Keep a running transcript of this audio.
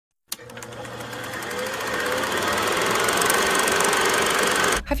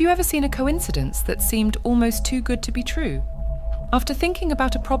Have you ever seen a coincidence that seemed almost too good to be true? After thinking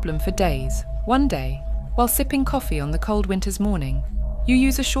about a problem for days, one day, while sipping coffee on the cold winter's morning, you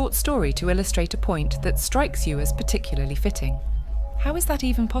use a short story to illustrate a point that strikes you as particularly fitting. How is that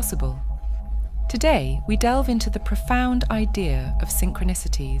even possible? Today, we delve into the profound idea of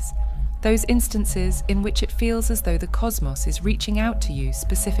synchronicities, those instances in which it feels as though the cosmos is reaching out to you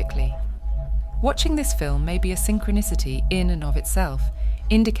specifically. Watching this film may be a synchronicity in and of itself,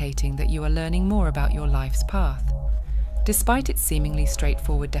 indicating that you are learning more about your life's path. Despite its seemingly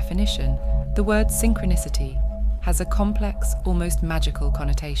straightforward definition, the word synchronicity has a complex, almost magical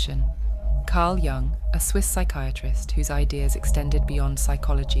connotation. Karl Young, a Swiss psychiatrist whose ideas extended beyond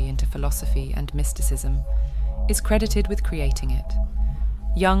psychology into philosophy and mysticism, is credited with creating it.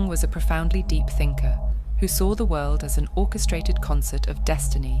 Jung was a profoundly deep thinker who saw the world as an orchestrated concert of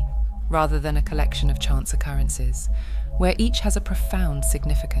destiny rather than a collection of chance occurrences, where each has a profound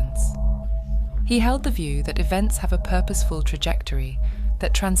significance. He held the view that events have a purposeful trajectory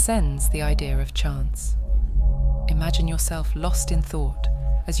that transcends the idea of chance. Imagine yourself lost in thought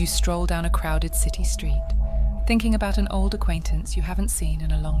as you stroll down a crowded city street, thinking about an old acquaintance you haven't seen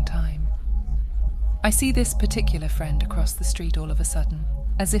in a long time. I see this particular friend across the street all of a sudden,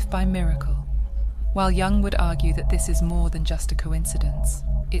 as if by miracle. While Jung would argue that this is more than just a coincidence,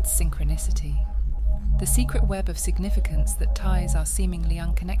 it's synchronicity. The secret web of significance that ties our seemingly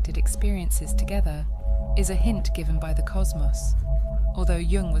unconnected experiences together is a hint given by the cosmos, although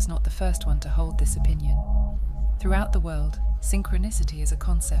Jung was not the first one to hold this opinion. Throughout the world, synchronicity is a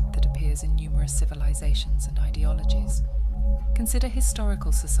concept that appears in numerous civilizations and ideologies. Consider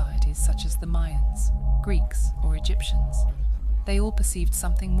historical societies such as the Mayans, Greeks, or Egyptians. They all perceived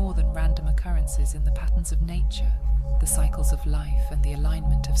something more than random occurrences in the patterns of nature, the cycles of life, and the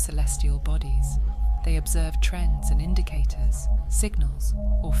alignment of celestial bodies. They observed trends and indicators, signals,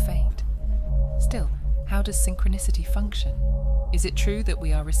 or fate. Still, how does synchronicity function? Is it true that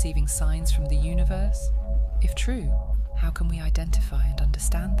we are receiving signs from the universe? If true, how can we identify and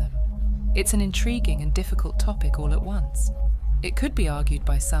understand them? It's an intriguing and difficult topic all at once. It could be argued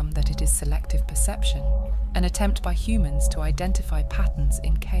by some that it is selective perception, an attempt by humans to identify patterns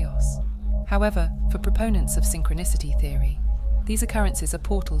in chaos. However, for proponents of synchronicity theory, these occurrences are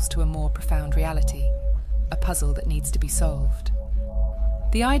portals to a more profound reality, a puzzle that needs to be solved.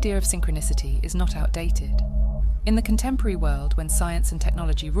 The idea of synchronicity is not outdated. In the contemporary world, when science and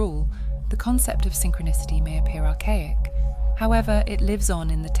technology rule, the concept of synchronicity may appear archaic. However, it lives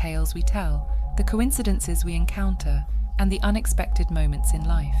on in the tales we tell, the coincidences we encounter, and the unexpected moments in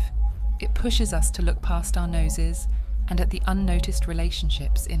life. It pushes us to look past our noses and at the unnoticed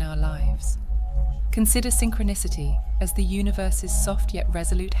relationships in our lives. Consider synchronicity as the universe's soft yet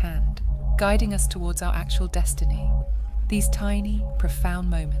resolute hand, guiding us towards our actual destiny. These tiny, profound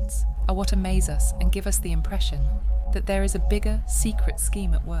moments are what amaze us and give us the impression that there is a bigger, secret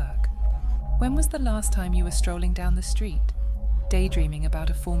scheme at work. When was the last time you were strolling down the street, daydreaming about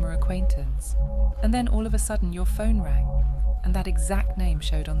a former acquaintance, and then all of a sudden your phone rang, and that exact name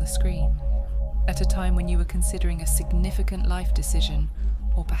showed on the screen? At a time when you were considering a significant life decision,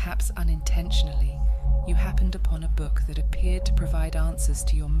 or perhaps unintentionally, you happened upon a book that appeared to provide answers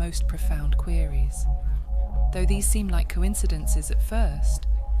to your most profound queries. Though these seem like coincidences at first,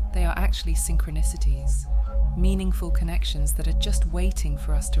 they are actually synchronicities, meaningful connections that are just waiting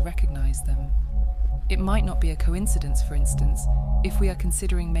for us to recognize them. It might not be a coincidence, for instance, if we are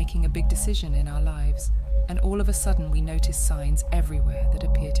considering making a big decision in our lives, and all of a sudden we notice signs everywhere that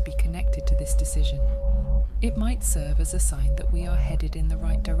appear to be connected to this decision. It might serve as a sign that we are headed in the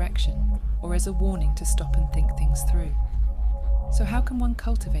right direction, or as a warning to stop and think things through. So how can one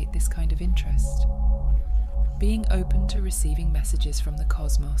cultivate this kind of interest? Being open to receiving messages from the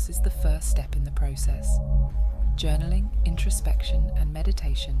cosmos is the first step in the process. Journaling, introspection, and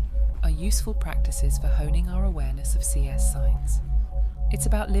meditation are useful practices for honing our awareness of CS signs. It's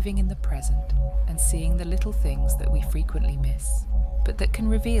about living in the present and seeing the little things that we frequently miss, but that can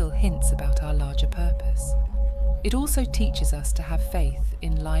reveal hints about our larger purpose. It also teaches us to have faith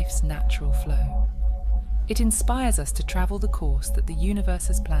in life's natural flow. It inspires us to travel the course that the universe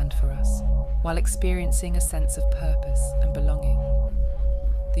has planned for us, while experiencing a sense of purpose and belonging.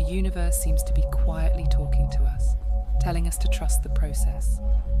 The universe seems to be quietly talking to us, telling us to trust the process.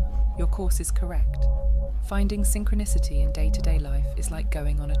 Your course is correct. Finding synchronicity in day-to-day life is like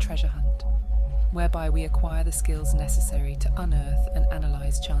going on a treasure hunt, whereby we acquire the skills necessary to unearth and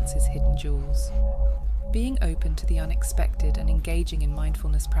analyze chance's hidden jewels. Being open to the unexpected and engaging in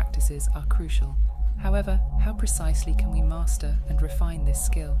mindfulness practices are crucial. However, how precisely can we master and refine this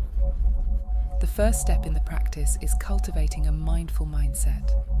skill? The first step in the practice is cultivating a mindful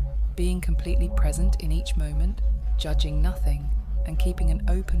mindset. Being completely present in each moment, judging nothing, and keeping an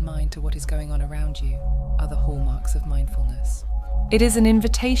open mind to what is going on around you are the hallmarks of mindfulness. It is an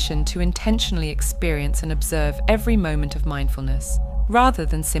invitation to intentionally experience and observe every moment of mindfulness, rather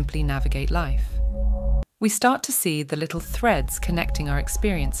than simply navigate life. We start to see the little threads connecting our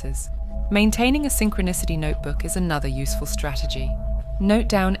experiences. Maintaining a synchronicity notebook is another useful strategy. Note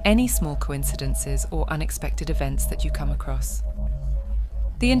down any small coincidences or unexpected events that you come across.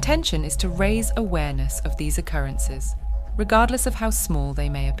 The intention is to raise awareness of these occurrences, regardless of how small they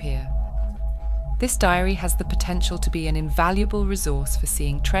may appear. This diary has the potential to be an invaluable resource for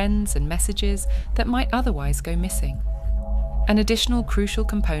seeing trends and messages that might otherwise go missing. An additional crucial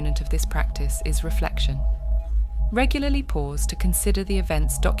component of this practice is reflection. Regularly pause to consider the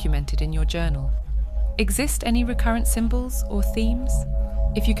events documented in your journal. Exist any recurrent symbols or themes?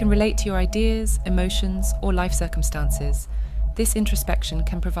 If you can relate to your ideas, emotions, or life circumstances, this introspection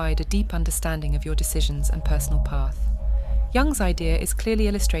can provide a deep understanding of your decisions and personal path. Jung's idea is clearly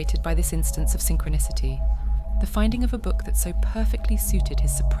illustrated by this instance of synchronicity, the finding of a book that so perfectly suited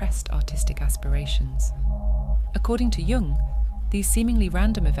his suppressed artistic aspirations. According to Jung, these seemingly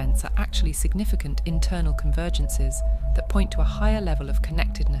random events are actually significant internal convergences that point to a higher level of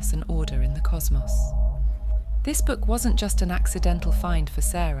connectedness and order in the cosmos. This book wasn't just an accidental find for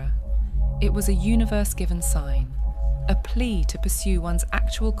Sarah. It was a universe-given sign, a plea to pursue one's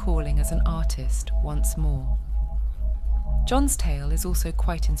actual calling as an artist once more. John's tale is also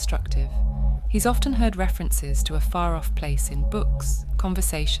quite instructive. He's often heard references to a far-off place in books,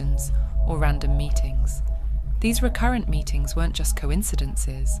 conversations, or random meetings. These recurrent meetings weren't just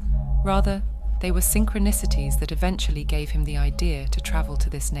coincidences. Rather, they were synchronicities that eventually gave him the idea to travel to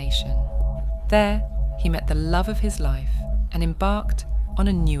this nation. There, he met the love of his life and embarked on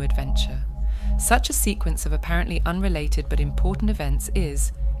a new adventure. Such a sequence of apparently unrelated but important events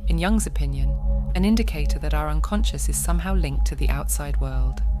is, in Jung's opinion, an indicator that our unconscious is somehow linked to the outside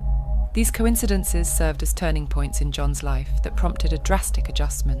world. These coincidences served as turning points in John's life that prompted a drastic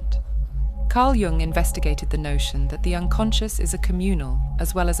adjustment. Karl Jung investigated the notion that the unconscious is a communal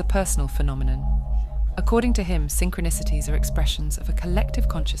as well as a personal phenomenon. According to him, synchronicities are expressions of a collective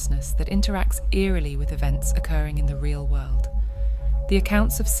consciousness that interacts eerily with events occurring in the real world. The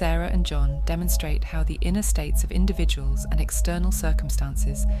accounts of Sarah and John demonstrate how the inner states of individuals and external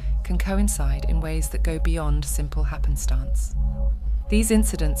circumstances can coincide in ways that go beyond simple happenstance. These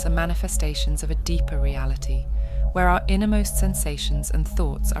incidents are manifestations of a deeper reality, where our innermost sensations and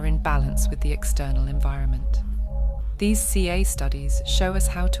thoughts are in balance with the external environment. These CA studies show us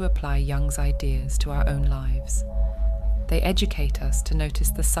how to apply Jung's ideas to our own lives. They educate us to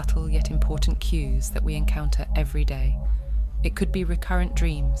notice the subtle yet important cues that we encounter every day. It could be recurrent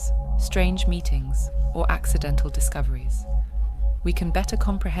dreams, strange meetings, or accidental discoveries. We can better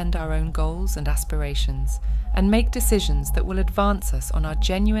comprehend our own goals and aspirations and make decisions that will advance us on our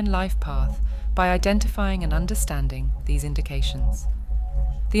genuine life path by identifying and understanding these indications.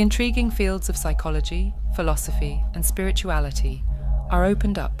 The intriguing fields of psychology, philosophy, and spirituality are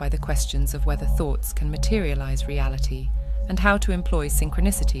opened up by the questions of whether thoughts can materialize reality and how to employ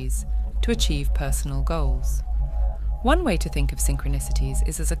synchronicities to achieve personal goals. One way to think of synchronicities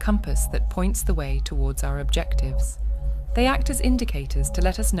is as a compass that points the way towards our objectives. They act as indicators to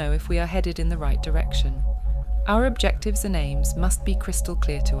let us know if we are headed in the right direction. Our objectives and aims must be crystal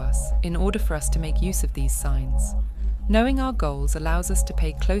clear to us in order for us to make use of these signs. Knowing our goals allows us to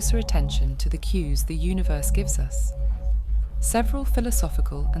pay closer attention to the cues the universe gives us. Several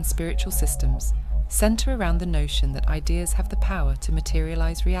philosophical and spiritual systems center around the notion that ideas have the power to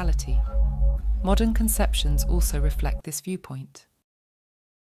materialize reality. Modern conceptions also reflect this viewpoint.